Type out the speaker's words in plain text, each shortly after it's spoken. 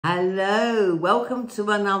Hello, welcome to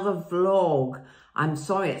another vlog. I'm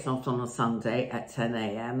sorry it's not on a Sunday at 10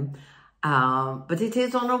 a.m, but it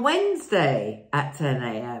is on a Wednesday at 10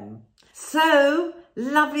 a.m. So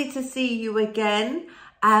lovely to see you again.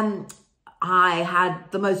 I had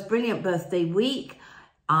the most brilliant birthday week.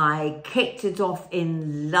 I kicked it off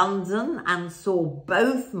in London and saw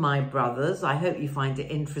both my brothers. I hope you find it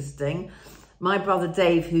interesting. My brother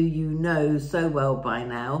Dave, who you know so well by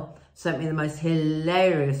now, sent me the most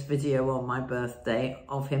hilarious video on my birthday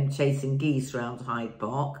of him chasing geese around Hyde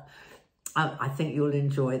Park. I think you'll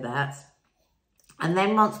enjoy that. And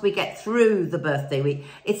then once we get through the birthday week,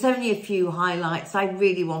 it's only a few highlights. I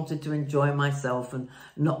really wanted to enjoy myself and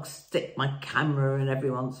not stick my camera in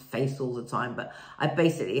everyone's face all the time. But I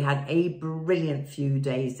basically had a brilliant few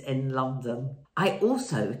days in London. I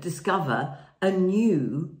also discover a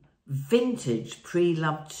new vintage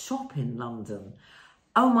pre-loved shop in London.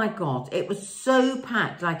 Oh my God, it was so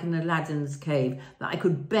packed like in Aladdin's cave that I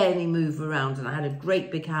could barely move around, and I had a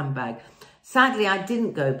great big handbag. Sadly, I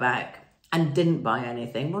didn't go back and didn't buy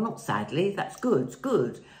anything. Well, not sadly, that's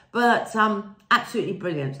good. But absolutely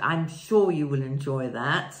brilliant. I'm sure you will enjoy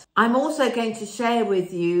that. I'm also going to share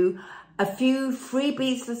with you a few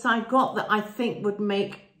freebies that I got that I think would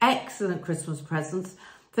make excellent Christmas presents.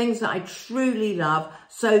 Things that I truly love.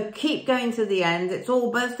 So keep going to the end. It's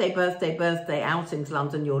all birthday outings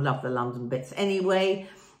London. You'll love the London bits anyway.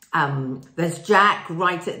 There's Jack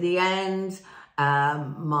right at the end.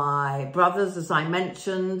 My brothers, as I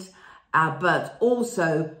mentioned. But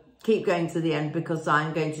also keep going to the end because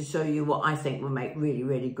I'm going to show you what I think will make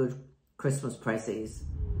really good Christmas prezzies.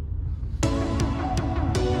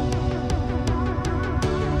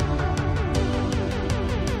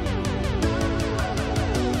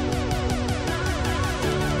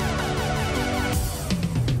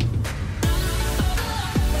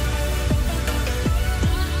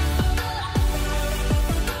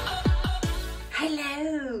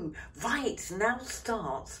 Right, now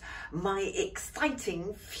starts my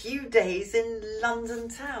exciting few days in London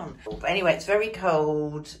town. But anyway, it's very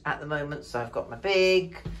cold at the moment, so I've got my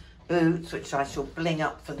big boots, which I shall bling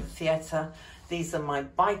up for the theatre. These are my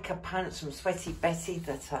biker pants from Sweaty Betty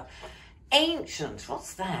that are ancient.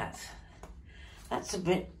 What's that? That's a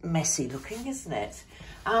bit messy looking, isn't it?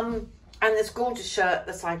 And this gorgeous shirt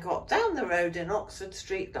that I got down the road in Oxford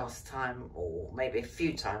Street last time, or maybe a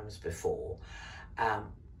few times before.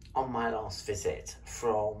 On my last visit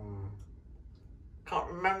from, can't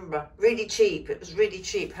remember, really cheap. It was really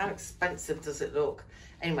cheap. How expensive does it look?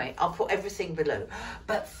 Anyway, I'll put everything below.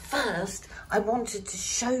 But first, I wanted to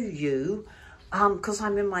show you, because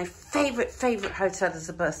I'm in my favourite hotel as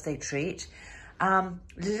a birthday treat,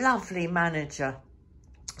 lovely managing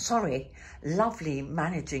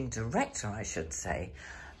director, I should say.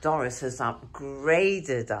 Doris has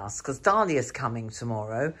upgraded us because Dahlia's coming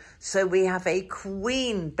tomorrow. So we have a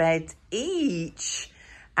queen bed each,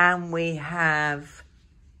 and we have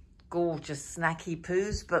gorgeous snacky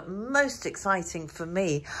poos, but most exciting for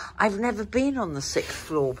me, I've never been on the 6th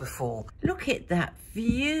floor before. Look at that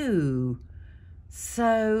view.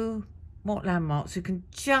 So what landmarks? You can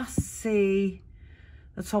just see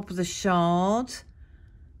the top of the Shard.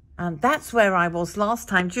 And that's where I was last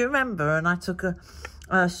time. Do you remember? And I took a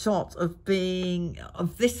shot of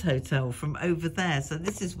this hotel from over there. So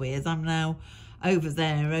this is weird. I'm now over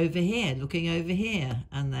here, looking over here.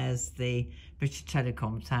 And there's the British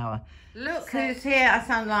Telecom Tower. Look who's here. I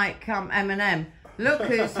sound like Eminem. Look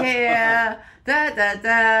who's here.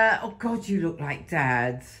 Oh God, you look like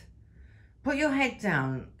Dad. Put your head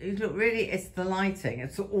down. You look really, it's the lighting.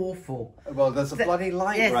 It's awful. Well, there's a bloody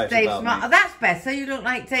light right above me. That's better. You look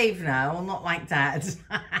like Dave now, or not like Dad.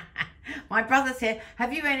 My brother's here.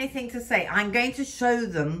 Have you anything to say? I'm going to show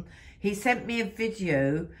them. He sent me a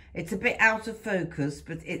video. It's a bit out of focus,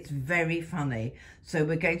 but it's very funny. So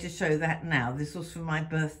we're going to show that now. This was for my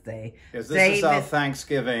birthday. Yes, this is our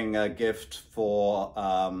Thanksgiving gift for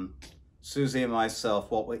Susie and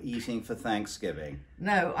myself, what we're eating for Thanksgiving.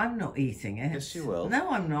 No, I'm not eating it. Yes, you will.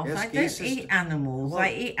 No, I'm not. Yes, I don't eat animals. Well,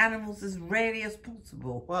 I eat animals as rarely as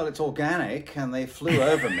possible. Well, it's organic, and they flew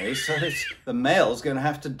over me, so the male's going to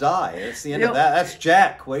have to die. It's the end of that. That's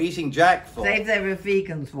Jack. We're eating Jack for. Dave, there are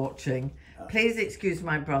vegans watching. Please excuse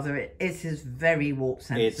my brother. It is his very warped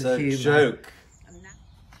sense of humour. It's a joke.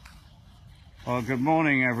 Well, good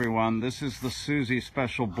morning, everyone. This is the Susie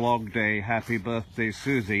special blog day. Happy birthday,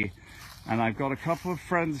 Susie. And I've got a couple of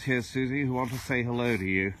friends here, Susie, who want to say hello to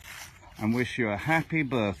you and wish you a happy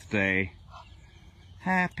birthday.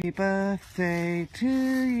 Happy birthday to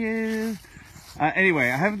you.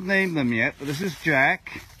 Anyway, I haven't named them yet, but this is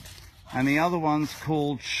Jack, and the other one's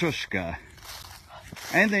called Shushka.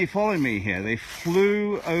 And they followed me here. They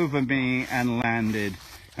flew over me and landed.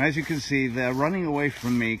 As you can see, they're running away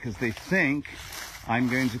from me because they think I'm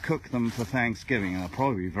going to cook them for Thanksgiving. And they'll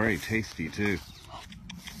probably be very tasty too.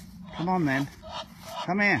 Come on then.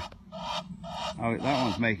 Come here. Oh, that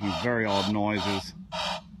one's making very odd noises.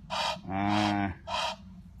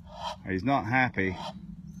 He's not happy.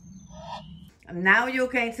 Now you're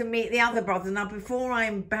going to meet the other brother. Now, before I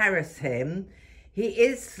embarrass him, he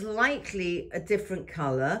is slightly a different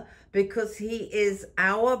colour because he is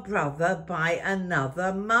our brother by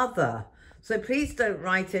another mother. So please don't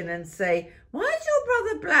write in and say, why is your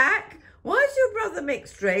brother black? Why is your brother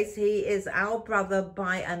mixed race? He is our brother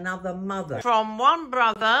by another mother. From one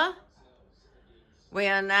brother, we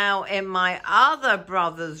are now in my other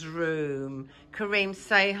brother's room. Kareem,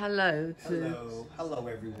 say hello to... Hello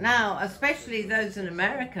everyone. Now, especially those in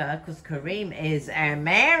America, because Kareem is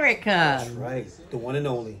American. That's right, the one and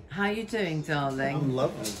only. How you doing, darling? I'm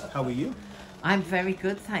lovely. How are you? I'm very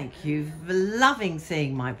good, thank you. Loving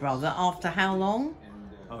seeing my brother after how long?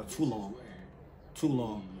 Too long. Too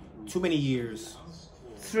long. Too many years.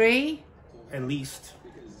 3? At least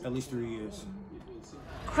 3 years.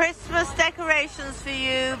 Christmas decorations for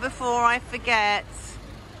you before I forget.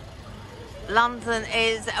 London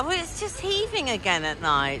is, well, it's just heaving again at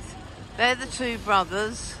night. They're the two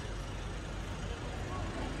brothers.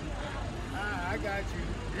 I got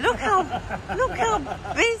you. Look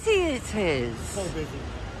how busy it is. So busy.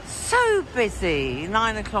 So busy.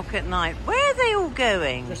 9 o'clock at night. Where are they all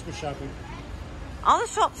going? Just for shopping. Are the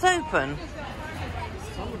shops open?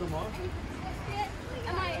 Some of them are.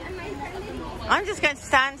 I'm just going to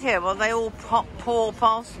stand here while they all pour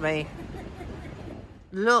past me.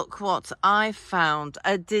 Look what I found.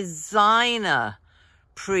 A designer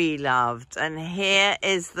pre-loved. And here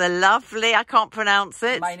is the lovely, I can't pronounce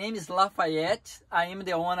it. My name is Lafayette. I am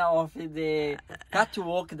the owner of the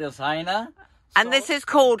Catwalk Designer. And this is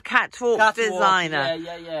called Catwalk Designer.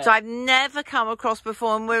 Yeah. So I've never come across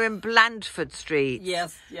before, and we're in Blandford Street.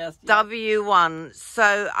 Yes. W1.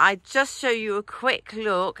 So I just show you a quick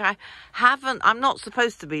look. I'm not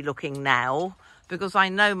supposed to be looking now because I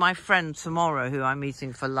know my friend tomorrow who I'm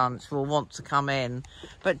meeting for lunch will want to come in.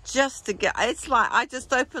 But just to get, it's like I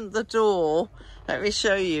just opened the door. Let me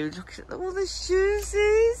show you. Look at all the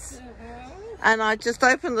shoesies. And I just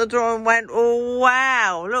opened the door and went, oh,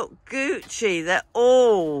 wow, look, Gucci. They're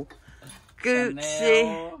all Gucci.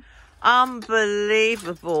 Chanel.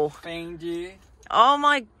 Unbelievable. Fendi. Oh,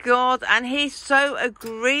 my God. And he so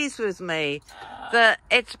agrees with me that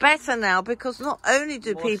it's better now because not only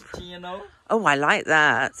do people... Oh, I like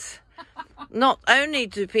that. Not only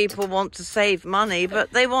do people want to save money,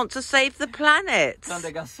 but they want to save the planet.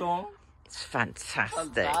 It's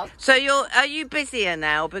fantastic. So are you busier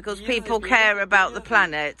now because people care about the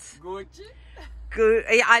planet?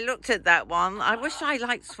 I looked at that one. I wish I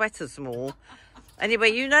liked sweaters more. Anyway,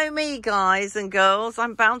 you know me, guys and girls.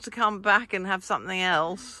 I'm bound to come back and have something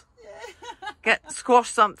else. Squash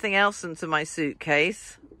something else into my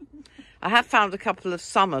suitcase. I have found a couple of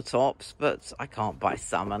summer tops, but I can't buy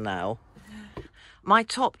summer now. My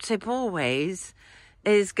top tip always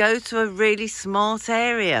is go to a really smart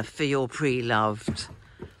area for your pre-loved.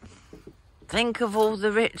 Think of all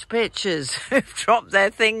the rich bitches who've dropped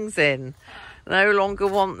their things in. No longer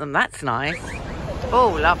want them. That's nice.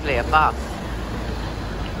 Oh, lovely, a bus.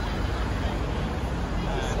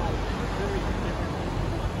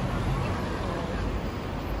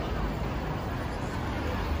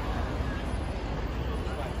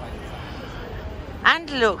 And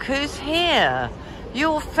look who's here.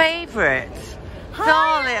 Your favourite.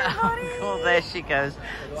 Darling. Oh, there she goes.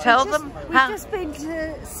 Tell them. We've just been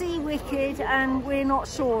to see Wicked and we're not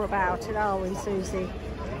sure about it, are we, Susie?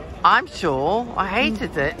 I'm sure. I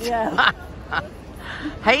hated it. Yeah.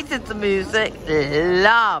 Hated the music.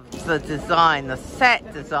 Loved the design, the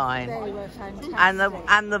set design. They were fantastic.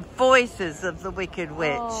 And the voices of the Wicked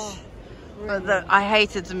Witch. Oh, But I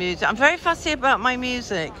hated the music. I'm very fussy about my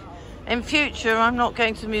music. In future, I'm not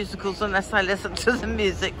going to musicals unless I listen to the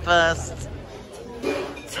music first.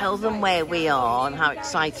 Tell them where we are and how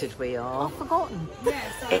excited we are. I've forgotten.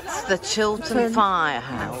 It's the Chiltern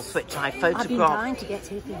Firehouse, which I photographed. I've been dying to get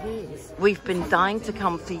here for years. We've been dying to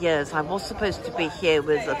come for years. I was supposed to be here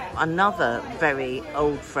with another very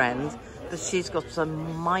old friend, but she's got a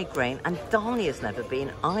migraine, and Dahlia's never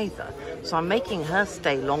been either. So I'm making her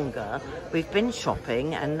stay longer. We've been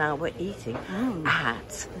shopping, and now we're eating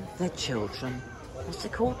at the what's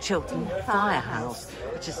it called? Chiltern Firehouse,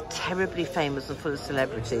 which is terribly famous and full of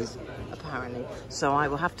celebrities, apparently. So I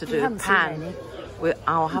will have to do a pan.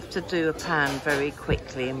 I'll have to do a pan very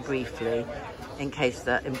quickly and briefly in case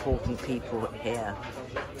there are important people here.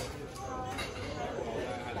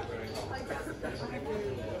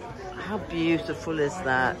 How beautiful is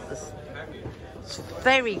that? It's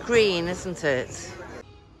very green, isn't it?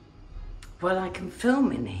 Well, I can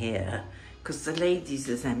film in here because the ladies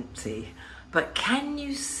is empty, but can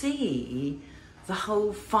you see the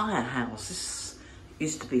whole firehouse? This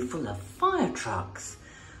used to be full of fire trucks.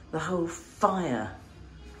 The whole fire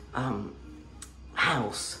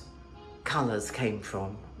house colours came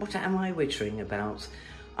from. What am I wittering about?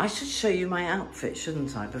 I should show you my outfit,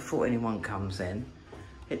 shouldn't I, before anyone comes in?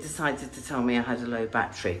 It decided to tell me I had a low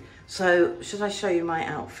battery. So, should I show you my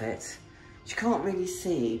outfit? You can't really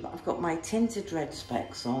see, but I've got my tinted red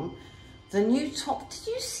specs on. The new top, did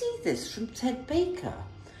you see this from Ted Baker?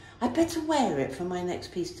 I better wear it for my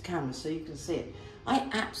next piece to camera so you can see it. I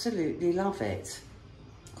absolutely love it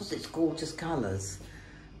because it's gorgeous colours.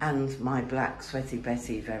 And my black Sweaty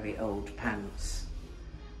Betty very old pants.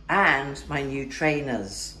 And my new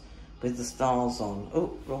trainers with the stars on.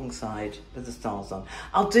 Oh, wrong side, with the stars on.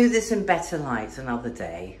 I'll do this in better light another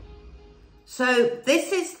day. So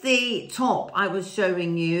this is the top I was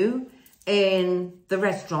showing you in the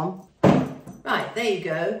restaurant. Right, there you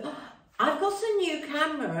go. I've got a new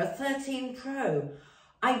camera, a 13 Pro.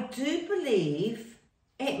 I do believe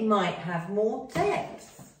it might have more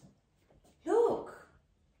depth. Look,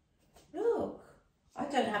 look. I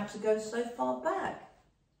don't have to go so far back.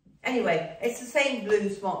 Anyway, it's the same blue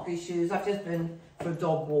sparkly shoes. I've just been for a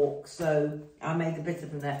dog walk, so I made a bit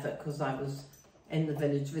of an effort because I was in the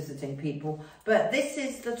village visiting people. But this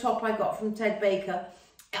is the top I got from Ted Baker.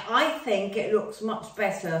 I think it looks much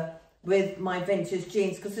better with my vintage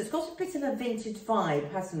jeans because it's got a bit of a vintage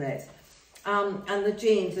vibe, hasn't it? And the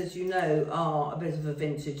jeans, as you know, are a bit of a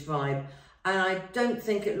vintage vibe. And I don't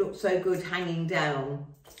think it looks so good hanging down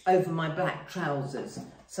over my black trousers.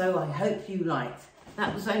 So I hope you liked.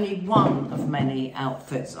 That was only one of many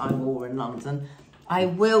outfits I wore in London. I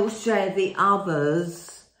will share the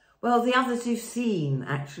others. Well, the others you've seen,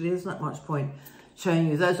 actually. There's not much point showing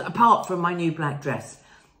you those, apart from my new black dress.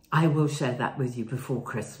 I will share that with you before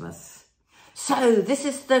Christmas. So this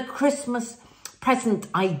is the Christmas present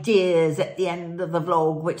ideas at the end of the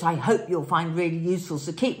vlog, which I hope you'll find really useful.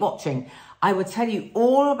 So keep watching. I will tell you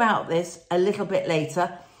all about this a little bit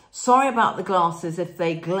later. Sorry about the glasses if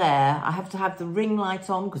they glare. I have to have the ring light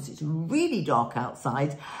on because it's really dark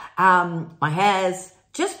outside. My hair's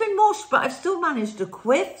just been washed, but I've still managed to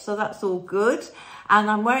quiff, so that's all good. And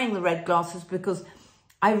I'm wearing the red glasses because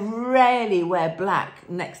I rarely wear black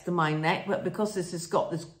next to my neck, but because this has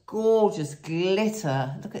got this gorgeous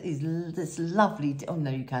glitter. Look at this lovely, oh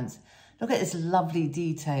no, you can't. Look at this lovely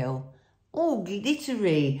detail. Oh,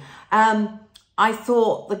 glittery. I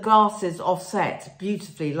thought the glasses offset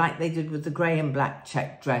beautifully like they did with the grey and black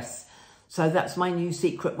check dress. So that's my new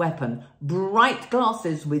secret weapon. Bright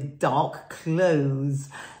glasses with dark clothes.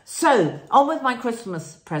 So on with my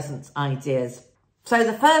Christmas present ideas. So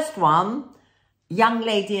the first one, young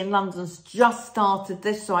lady in London's just started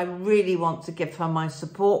this, so I really want to give her my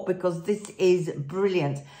support because this is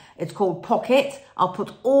brilliant. It's called Pocket. I'll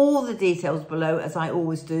put all the details below, as I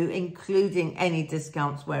always do, including any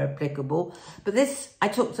discounts where applicable. But this I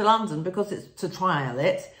took to London because it's to trial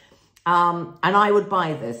it. And I would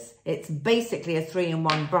buy this. It's basically a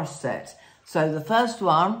 3-in-1 brush set. So the first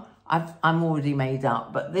one, I'm already made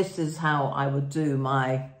up, but this is how I would do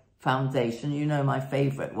my foundation. You know, my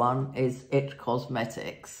favourite one is It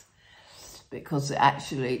Cosmetics because it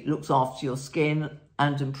actually looks after your skin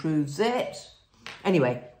and improves it.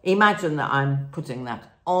 Anyway, imagine that I'm putting that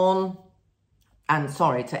on and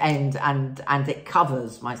and it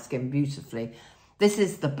covers my skin beautifully. This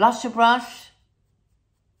is the blusher brush.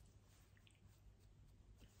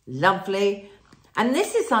 Lovely. And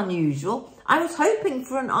this is unusual. I was hoping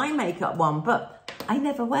for an eye makeup one, but I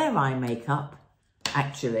never wear eye makeup,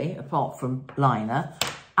 actually, apart from liner.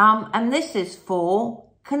 And this is for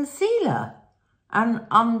concealer and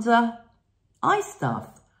under eye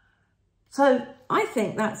stuff. So I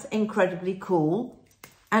think that's incredibly cool.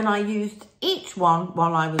 And I used each one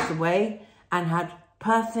while I was away and had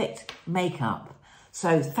perfect makeup.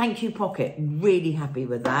 So thank you, Pocket. Really happy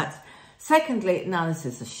with that. Secondly, now this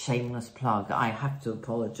is a shameless plug. I have to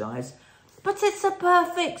apologise. But it's a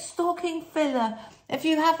perfect stocking filler. If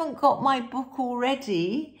you haven't got my book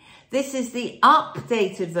already, this is the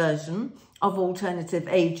updated version of Alternative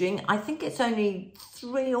Aging. I think it's only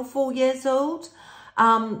 3 or 4 years old.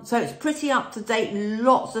 So it's pretty up to date.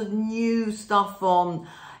 Lots of new stuff on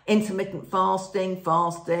intermittent fasting,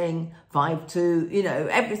 5-2, you know,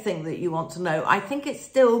 everything that you want to know. I think it's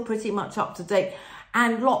still pretty much up to date.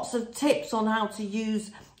 And lots of tips on how to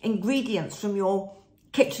use ingredients from your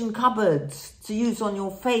kitchen cupboards to use on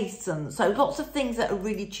your face, and so lots of things that are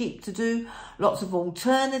really cheap to do, lots of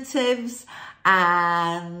alternatives,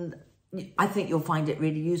 and I think you'll find it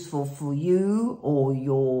really useful for you or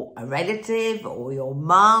a relative or your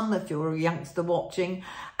mum if you're a youngster watching.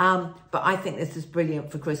 But I think this is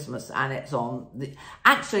brilliant for Christmas, and it's on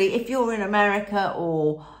actually, if you're in America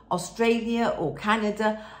or Australia or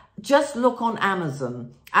Canada, just look on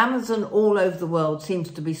Amazon. Amazon all over the world seems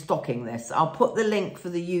to be stocking this. I'll put the link for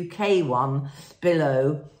the UK one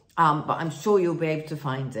below, but I'm sure you'll be able to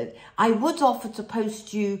find it. I would offer to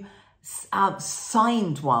post you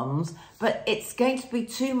signed ones, but it's going to be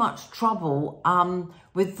too much trouble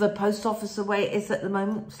with the post office the way it is at the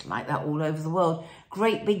moment. It's like that all over the world.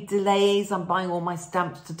 Great big delays. I'm buying all my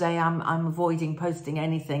stamps today. I'm avoiding posting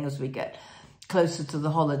anything as we get closer to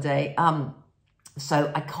the holiday.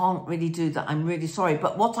 So I can't really do that. I'm really sorry.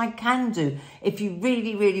 But what I can do, if you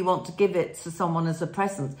really, really want to give it to someone as a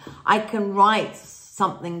present, I can write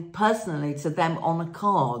something personally to them on a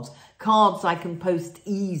card. Cards I can post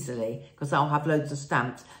easily because I'll have loads of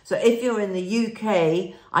stamps. So if you're in the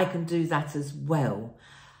UK, I can do that as well.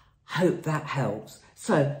 Hope that helps.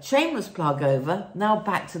 So shameless plug over. Now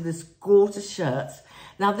back to this gorgeous shirt.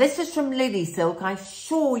 Now this is from Lily Silk. I'm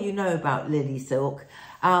sure you know about Lily Silk.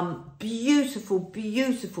 Beautiful,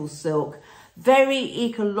 beautiful silk. Very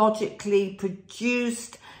ecologically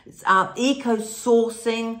produced.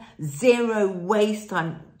 Eco-sourcing, zero waste.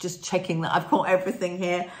 I'm just checking that I've got everything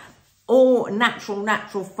here. All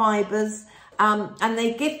natural fibres. And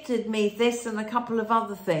they gifted me this and a couple of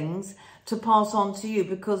other things to pass on to you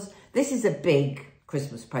because this is a big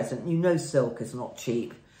Christmas present. You know silk is not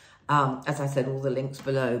cheap. As I said, all the links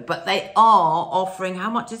below. But they are offering, how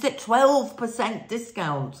much is it? 12%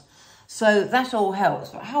 discount. So that all helps.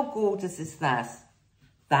 But how gorgeous is that?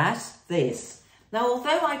 This. Now,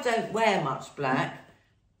 although I don't wear much black,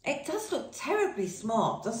 it does look terribly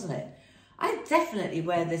smart, doesn't it? I'd definitely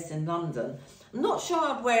wear this in London. I'm not sure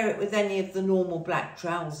I'd wear it with any of the normal black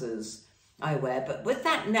trousers I wear, but with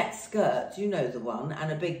that net skirt, you know the one,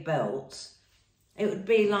 and a big belt, it would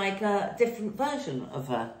be like a different version of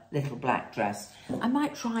a little black dress. I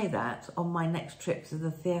might try that on my next trip to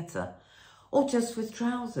the theatre, or just with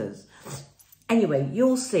trousers. Anyway,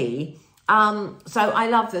 you'll see. So I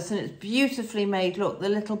love this, and it's beautifully made. Look, the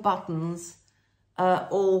little buttons are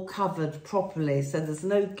all covered properly, so there's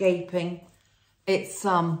no gaping. It's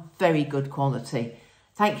very good quality.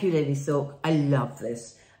 Thank you, Lily Silk. I love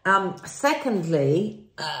this. Secondly,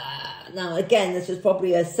 now again, this is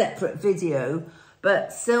probably a separate video,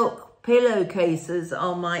 but silk pillowcases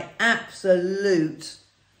are my absolute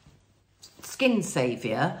skin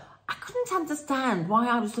saviour. I couldn't understand why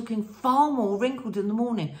I was looking far more wrinkled in the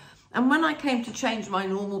morning. And when I came to change my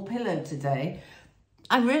normal pillow today,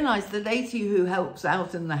 I realised the lady who helps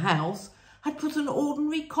out in the house had put an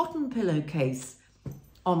ordinary cotton pillowcase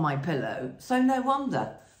on my pillow. So no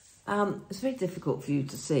wonder. It's very difficult for you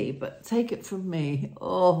to see, but take it from me.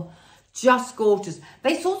 Oh, just gorgeous.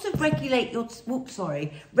 They sort of regulate your,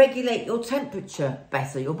 regulate your temperature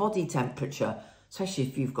better, your body temperature, especially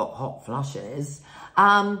if you've got hot flushes.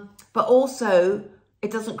 But also, it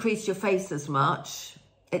doesn't crease your face as much.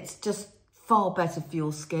 It's just far better for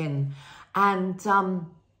your skin. And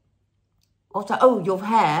also, oh, your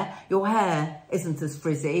hair isn't as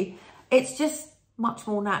frizzy. It's just much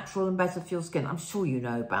more natural and better for your skin. I'm sure you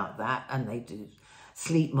know about that. And they do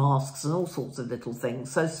sleep masks and all sorts of little things.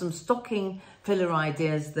 So some stocking filler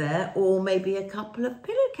ideas there, or maybe a couple of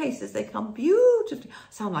pillowcases. They come beautifully.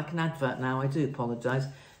 I sound like an advert now, I do apologise.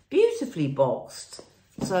 Beautifully boxed.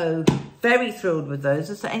 So very thrilled with those.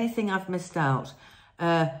 Is there anything I've missed out?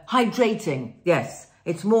 Hydrating, yes.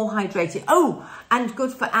 It's more hydrating. Oh, and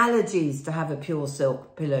good for allergies to have a pure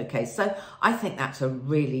silk pillowcase. So I think that's a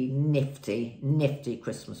really nifty, nifty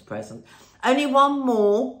Christmas present. Only one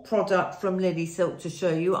more product from Lily Silk to show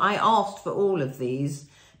you. I asked for all of these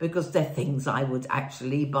because they're things I would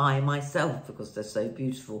actually buy myself because they're so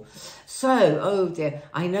beautiful. So, oh dear,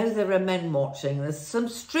 I know there are men watching. There's some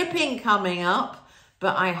stripping coming up,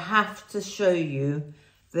 but I have to show you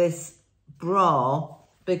this bra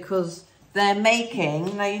because they're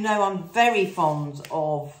making, now you know I'm very fond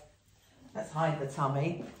of, let's hide the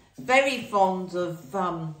tummy, very fond of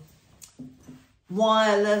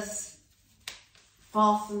wireless,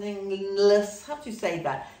 fasteningless, how do you say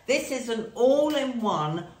that? This is an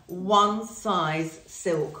all-in-one, one-size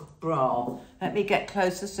silk bra. Let me get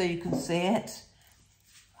closer so you can see it.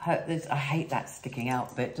 I hate that sticking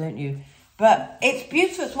out bit, don't you? But it's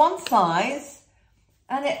beautiful, it's one size,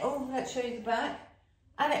 and it, oh, let's show you the back.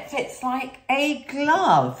 And it fits like a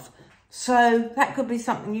glove. So that could be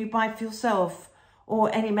something you buy for yourself,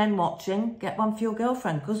 or any men watching, get one for your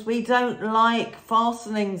girlfriend, because we don't like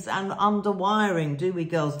fastenings and underwiring, do we,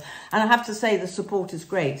 girls? And I have to say the support is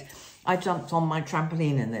great. I jumped on my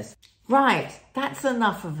trampoline in this. Right, that's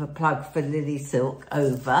enough of a plug for Lily Silk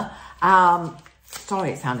over.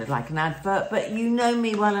 Sorry it sounded like an advert, but you know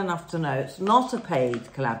me well enough to know it's not a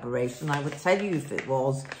paid collaboration. I would tell you if it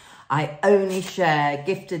was. I only share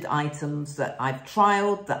gifted items that I've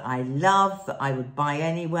trialed, that I love, that I would buy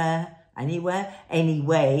anyway,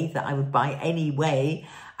 that I would buy anyway,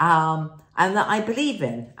 and that I believe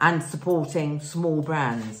in, and supporting small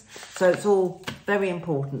brands. So it's all very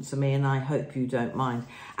important to me, and I hope you don't mind.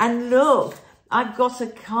 And look, I've got a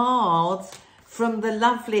card from the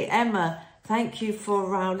lovely Emma. Thank you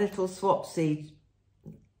for our little swapsy.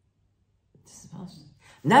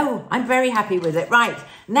 No, I'm very happy with it. Right,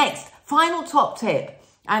 next, final top tip.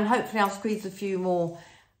 And hopefully I'll squeeze a few more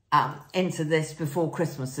into this before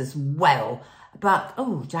Christmas as well. But,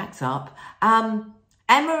 oh, Jack's up. Emma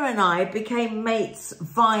and I became mates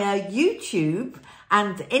via YouTube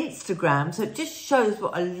and Instagram. So it just shows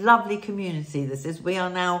what a lovely community this is. We are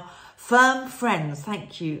now firm friends.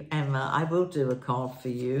 Thank you, Emma. I will do a card for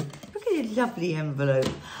you. Look at your lovely envelope.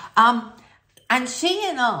 And she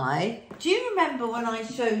and I, do you remember when I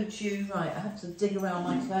showed you, right, I have to dig around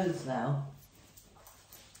my clothes now.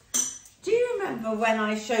 Do you remember when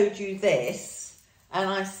I showed you this and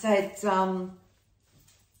I said,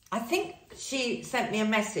 I think she sent me a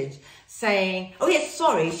message saying, oh yes,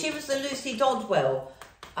 sorry, she was the Lucy Dodwell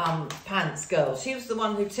pants girl. She was the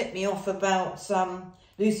one who tipped me off about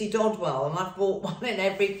Lucy Dodwell, and I've bought one in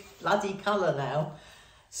every bloody colour now.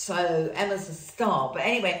 So Emma's a star. But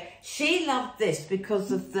anyway, she loved this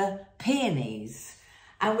because of the peonies.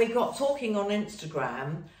 And we got talking on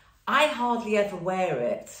Instagram. I hardly ever wear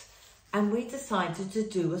it. And we decided to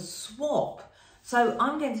do a swap. So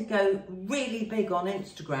I'm going to go really big on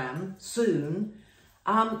Instagram soon,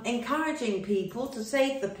 encouraging people to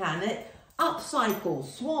save the planet. Upcycle,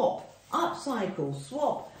 swap, upcycle,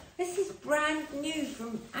 swap. This is brand new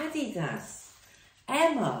from Adidas.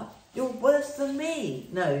 Emma, you're worse than me.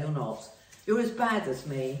 No, you're not. You're as bad as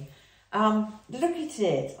me. Look at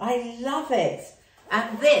it. I love it.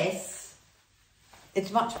 And this,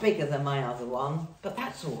 it's much bigger than my other one, but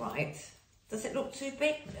that's all right. Does it look too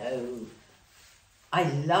big? No. I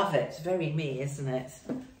love it. It's very me, isn't it?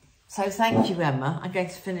 So thank you, Emma. I'm going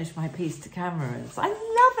to finish my piece to cameras. I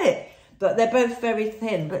love it. But they're both very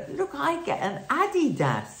thin. But look, I get an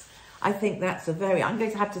Adidas. I think that's a very... I'm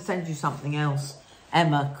going to have to send you something else,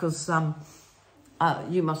 Emma, because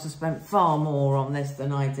you must have spent far more on this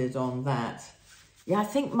than I did on that. Yeah, I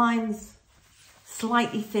think mine's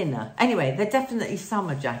slightly thinner. Anyway, they're definitely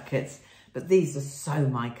summer jackets, but these are so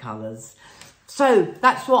my colours. So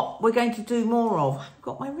that's what we're going to do more of. I've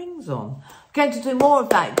got my rings on. We're going to do more of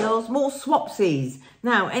that, girls. More swapsies.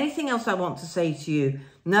 Now, anything else I want to say to you?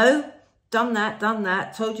 No? Done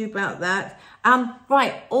that. Told you about that.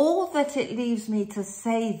 Right, all that it leaves me to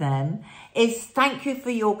say then is thank you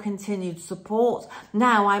for your continued support.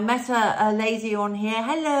 Now, I met a lady on here.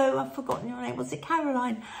 Hello, I've forgotten your name. Was it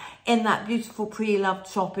Caroline? In that beautiful pre-loved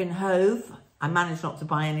shop in Hove. I managed not to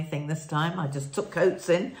buy anything this time. I just took coats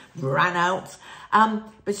in, ran out.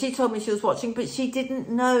 But she told me she was watching, but she didn't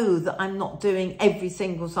know that I'm not doing every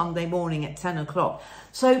single Sunday morning at 10 o'clock.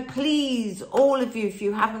 So please, all of you, if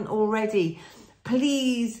you haven't already,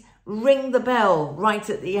 please ring the bell right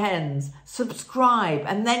at the end, subscribe,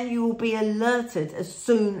 and then you will be alerted as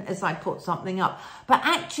soon as I put something up. But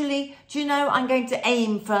actually, do you know, I'm going to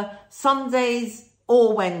aim for Sundays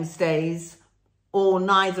or Wednesdays, or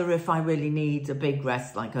neither if I really need a big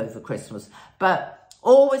rest like over Christmas. But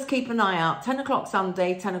always keep an eye out. 10 o'clock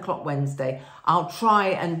Sunday, 10 o'clock Wednesday. I'll try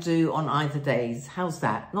and do on either days. How's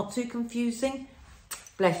that? Not too confusing?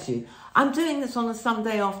 Bless you. I'm doing this on a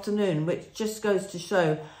Sunday afternoon, which just goes to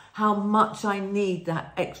show how much I need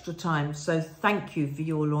that extra time. So thank you for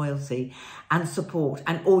your loyalty and support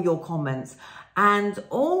and all your comments. And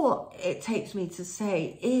all it takes me to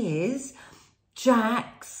say is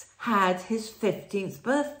Jack's had his 15th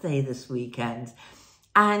birthday this weekend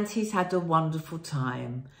and he's had a wonderful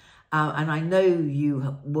time. And I know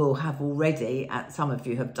you will have already, some of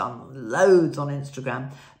you have done loads on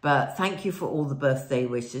Instagram, but thank you for all the birthday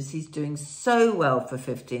wishes. He's doing so well for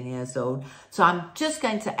 15 years old. So I'm just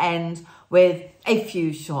going to end with a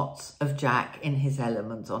few shots of Jack in his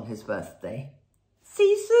element on his birthday. See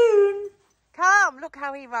you soon. Come, look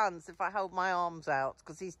how he runs if I hold my arms out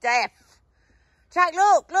because he's deaf. Jack,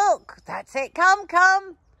 look, that's it,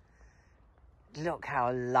 come. Look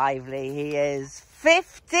how lively he is.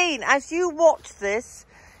 15, as you watch this,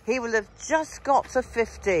 he will have just got to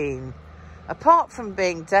 15. Apart from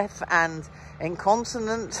being deaf and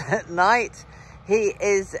incontinent at night, he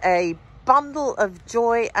is a bundle of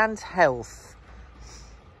joy and health.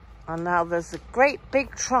 And now there's a great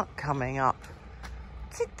big truck coming up.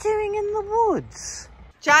 What's it doing in the woods?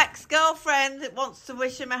 Jack's girlfriend wants to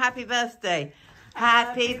wish him a happy birthday.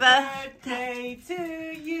 Happy birthday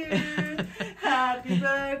to you. Happy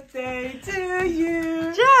birthday to you.